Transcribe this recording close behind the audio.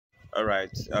All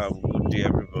right, good day,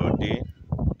 everybody.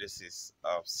 This is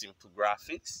Simple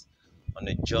Graphics on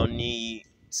a journey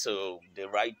to the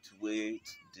right way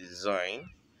to design,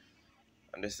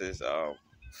 and this is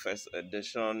first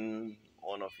edition,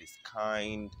 one of its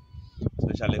kind,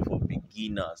 especially for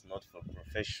beginners, not for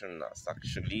professionals,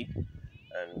 actually.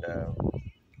 And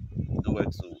do well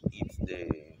to hit the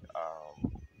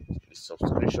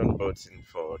subscription button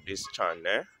for this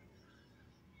channel.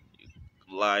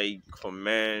 Like,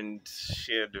 comment,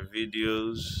 share the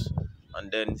videos,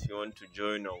 and then if you want to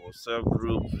join our WhatsApp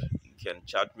group, you can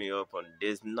chat me up on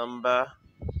this number.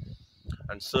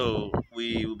 And so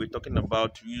we will be talking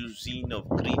about using of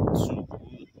grid tool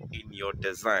in your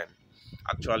design.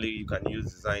 Actually, you can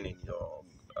use design in your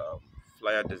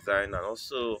flyer design and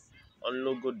also on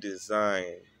logo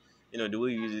design. The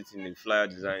way you use it in the flyer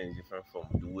design is different from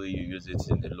the way you use it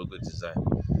in the logo design.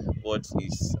 What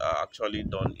is actually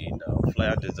done in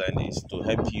flyer design is to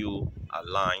help you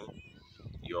align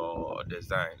your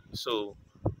design. So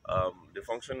the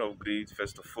function of grid,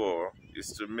 first of all,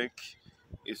 is to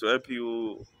help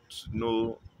you to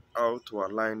know how to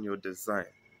align your design,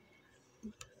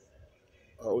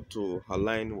 how to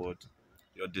align what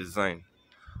your design,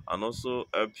 and also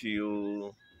help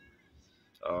you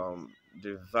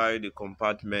divide the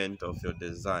compartment of your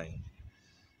design.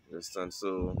 You understand?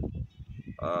 So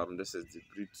this is the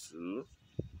grid tool.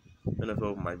 Many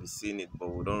people might be seeing it, but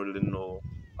we don't really know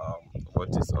what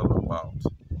it's all about.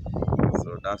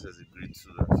 So that is the grid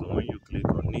tool. So when you click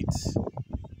on it,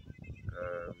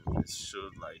 it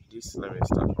shows like this. Let me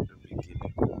start from the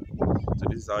beginning. So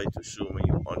this is how it will show when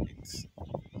you on it.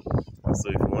 And so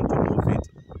if you want to move it,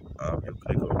 you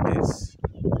click on this.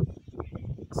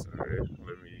 Sorry,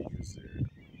 let me use a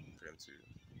pen to.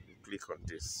 You click on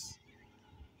this.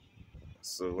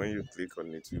 So when you click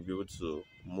on it, you'll be able to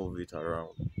move it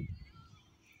around.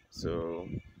 So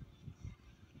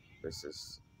this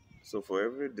is so for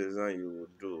every design you will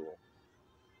do.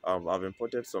 I've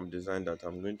imported some design that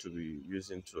I'm going to be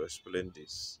using to explain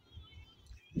this.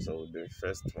 So the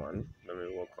first one, let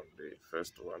me work on the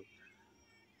first one.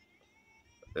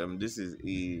 This is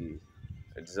a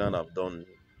design I've done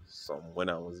some when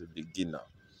I was a beginner.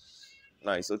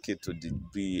 Now it's okay to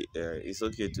it's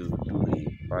okay to do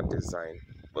a bad design,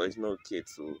 but it's not okay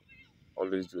to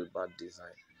always do a bad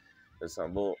design.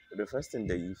 But the first thing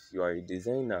that if you are a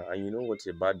designer and you know what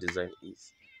a bad design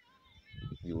is,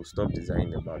 you will stop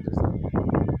designing a bad design.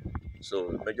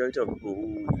 So majority of people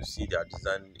who you see their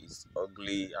design is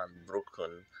ugly and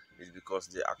broken is because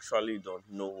they actually don't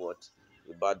know what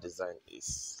a bad design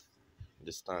is.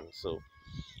 Understand? So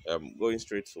going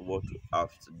straight to what we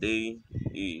have today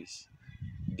is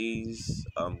this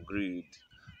grid.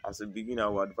 As a beginner, I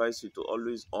would advise you to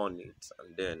always on it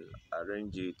and then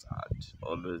arrange it at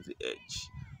always the edge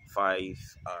 5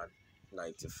 and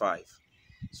 95.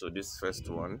 So this first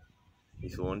one,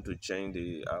 if you want to change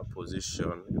the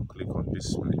position, you click on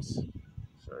this place.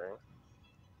 Sorry,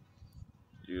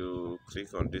 you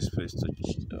click on this place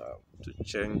to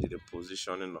change the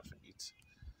positioning of it.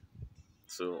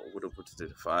 So I'm going to put it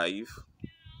at 5.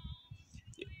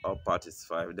 The up part is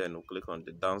 5. Then we'll click on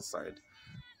the downside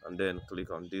and then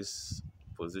click on this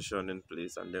positioning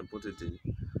place and then put it in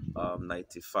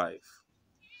 95.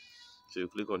 So you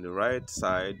click on the right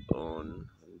side on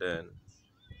and then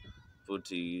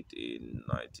put it in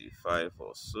 95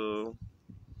 or so,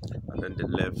 and then the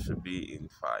left should be in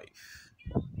 5.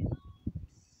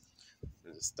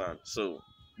 Understand? So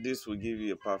this will give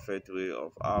you a perfect way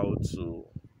of how to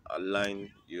align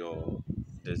your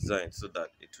design so that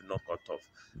it will not cut off.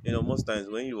 Most times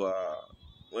when you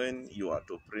are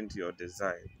to print your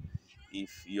design,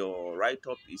 if your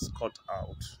write-up is cut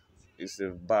out, it's a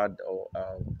bad or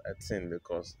a thing,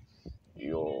 because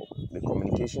the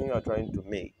communication you are trying to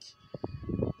make,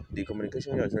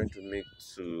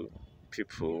 to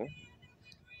people,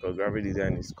 because graphic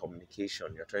design is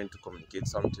communication. You're trying to communicate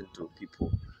something to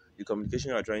people. The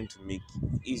communication you're trying to make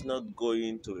is not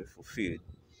going to be fulfilled,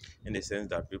 in the sense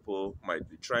that people might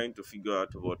be trying to figure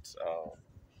out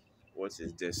what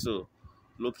is there. So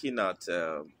looking at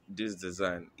this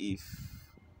design, if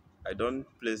I don't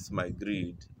place my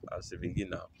grid as a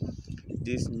beginner,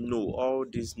 all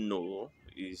this no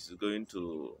is going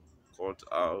to cut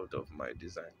out of my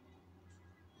design.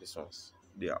 These ones,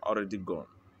 they are already gone,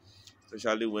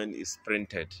 especially when it's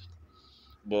printed.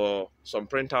 But some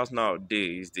printers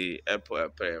nowadays, they help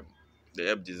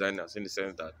designers, in the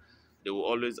sense that they will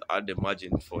always add the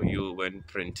margin for you when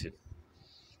printing.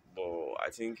 But I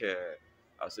think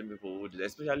I've seen people who do,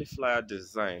 especially flyer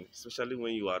design, especially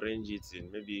when you arrange it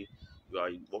in, maybe you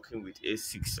are working with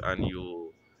A6 and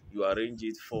you arrange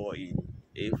it 4 in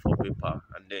A4 paper,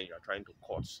 and then you are trying to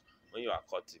cut. When you are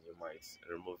cutting, you might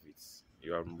remove it.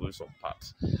 You are removing some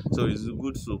parts. So it's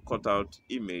good to cut out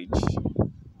image,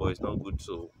 but it's not good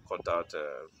to cut out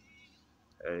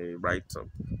a write-up.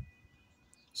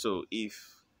 So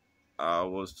if I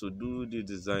was to do the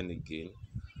design again,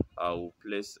 I will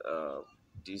place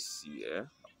this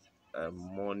here,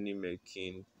 money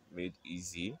making made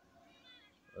easy,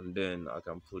 and then I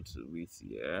can put with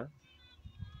here.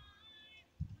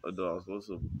 Although I was supposed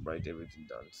to write everything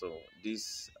down. So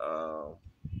this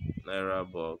Naira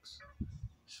box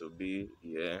should be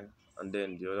here, and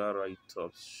then the other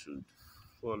write-ups should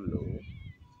follow,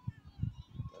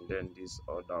 and then these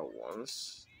other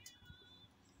ones,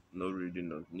 no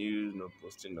reading of news, no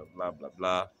posting of blah blah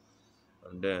blah,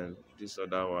 and then this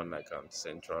other one I can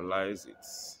centralize it.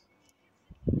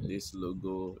 This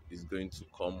logo is going to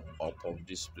come up of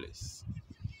this place,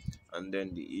 and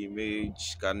then the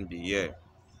image can be here.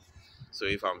 So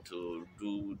if I'm to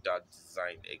do that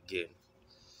design again,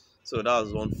 so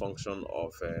that's one function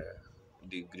of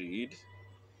the grid.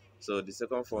 So the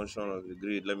second function of the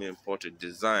grid, let me import a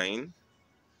design,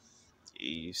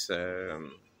 is let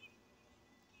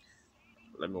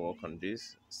me work on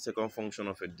this. Second function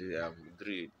of a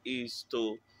grid is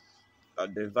to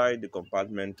divide the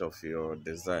compartment of your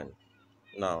design.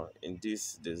 Now in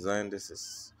this design, this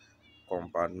is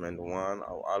compartment 1.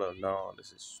 I'll add on now.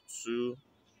 This is 2.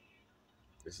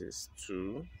 This is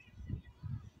 2.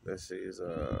 This is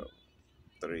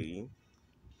 3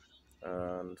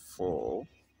 and 4.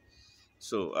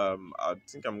 So I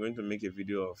think I'm going to make a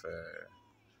video of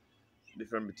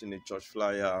difference between a church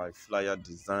flyer, a flyer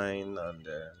design,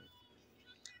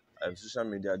 and social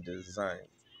media design.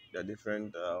 There are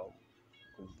different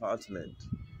compartments,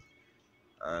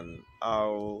 and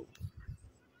how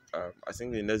I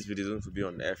think the next video is going to be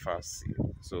on FRC.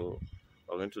 So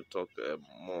we're going to talk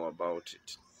more about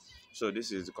it. So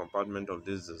this is the compartment of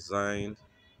this design.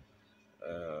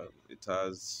 It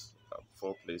has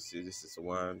 4 places. This is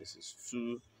 1, this is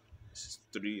 2, this is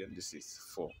 3, and this is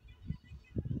 4.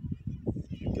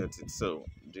 You get it? So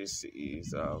this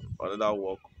is another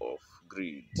work of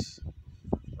grid.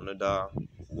 Another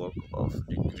work of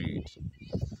the grid.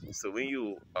 So when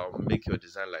you make your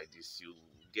design like this, you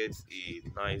get a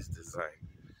nice design.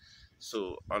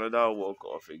 So another work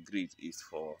of a grid is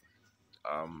for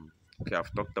okay,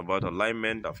 I've talked about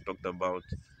alignment, I've talked about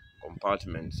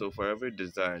compartment. So for every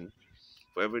design,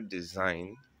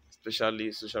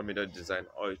 especially social media design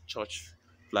or a church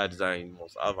flyer design, you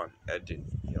must have an heading.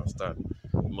 You understand?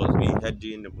 There must be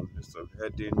heading, there must be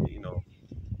subheading,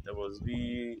 there must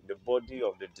be the body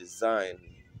of the design,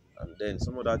 and then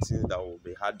some other things that will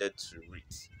be added to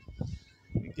it.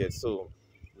 You get? So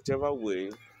whichever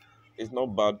way, it's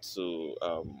not bad to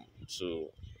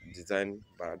design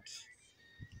bad,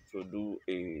 to do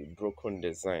a broken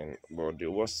design, but the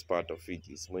worst part of it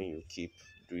is when you keep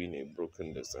doing a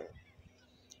broken design.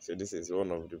 So this is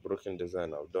one of the broken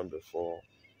design I've done before.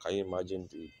 Can you imagine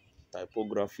the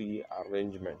typography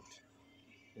arrangement?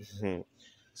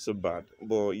 So bad,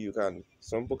 but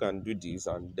some people can do this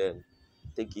and then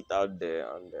take it out there,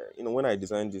 and when I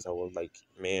designed this, I was like,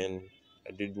 man,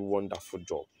 I did a wonderful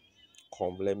job.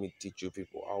 Come, let me teach you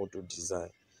people how to design.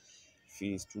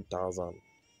 Fees 2000.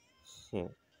 Hmm.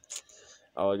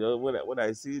 I was just, when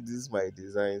I see this my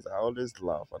designs, I always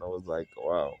laugh, and I was like,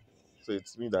 wow. So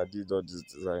it's me that did all this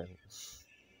design.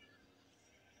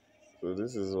 So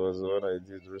this was what I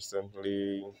did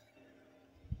recently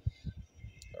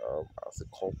as a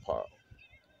copper.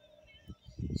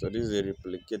 So this is a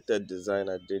replicated design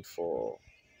I did for.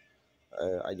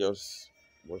 I just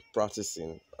was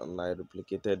practicing and I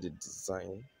replicated the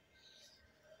design.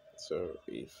 So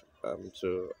if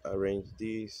to arrange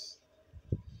this,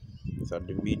 it's at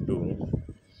the middle.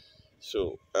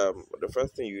 So the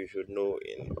first thing you should know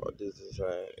in all this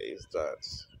design is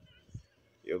that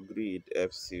your grid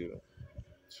helps you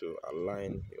to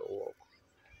align your work,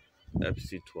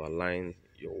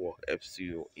 helps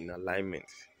you in alignment.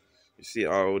 You see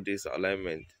how this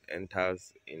alignment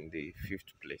enters in the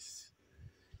 5th place.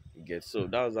 You get? So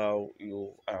that's how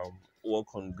you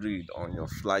work on grid on your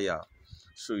flyer.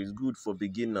 So it's good for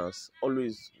beginners.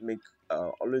 Always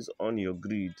on your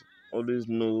grid. Always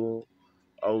know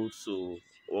how to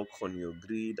work on your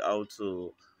grid, how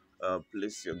to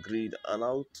place your grid, and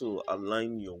how to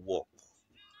align your work.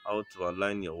 I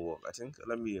think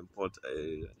let me import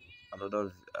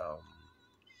another. I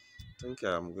think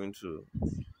I'm going to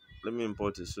let me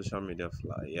import a social media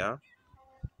flyer.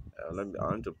 I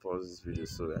want to pause this video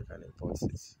so I can import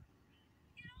it.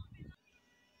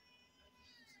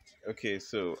 Okay,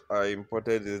 so I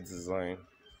imported this design,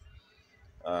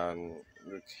 and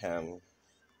you can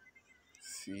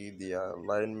See the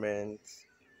alignment.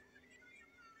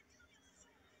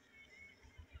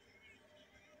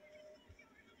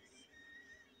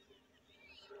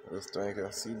 This time you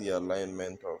can see the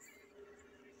alignment of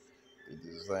the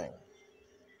design.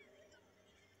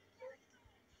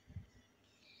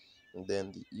 And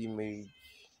then the image.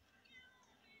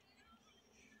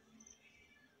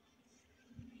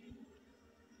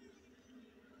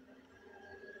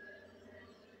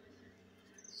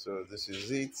 So this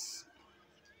is it.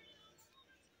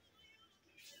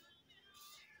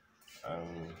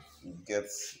 And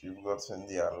you've gotten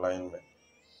the alignment.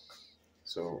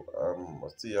 So I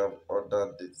still have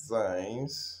other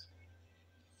designs.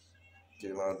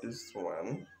 Okay, now this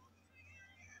one,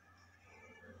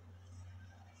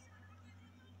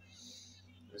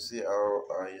 you see how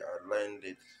I aligned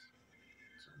it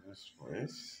to this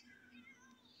place.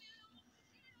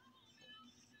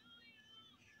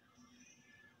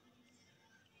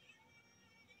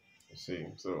 You see,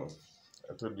 so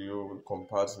I told you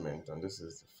compartment, and this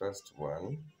is the first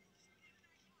one.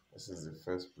 This is the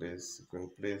first place, second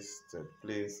place, third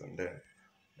place, and then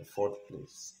the fourth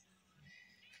place.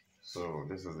 So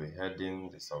this is the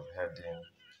heading, the subheading,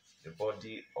 the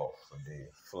body of the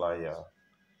flyer,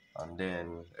 and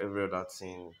then every other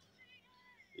thing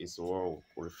is what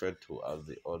we refer to as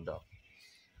the order.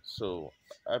 So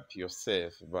help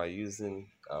yourself by using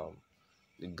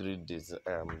the grid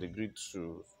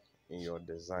tool in your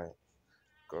design,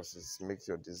 because it makes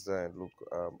your design look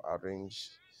arranged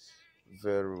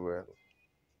very well.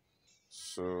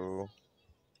 So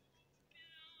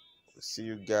see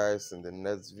you guys in the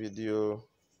next video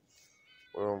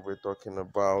when we're talking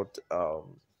about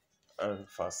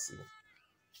emphasis,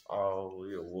 how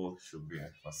your work should be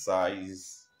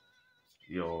emphasized,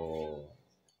 your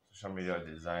social media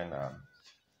design and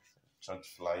church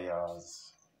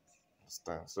flyers.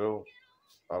 Understand? So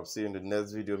I'll see you in the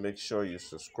next video. Make sure you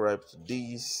subscribe to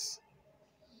this.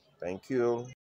 Thank you.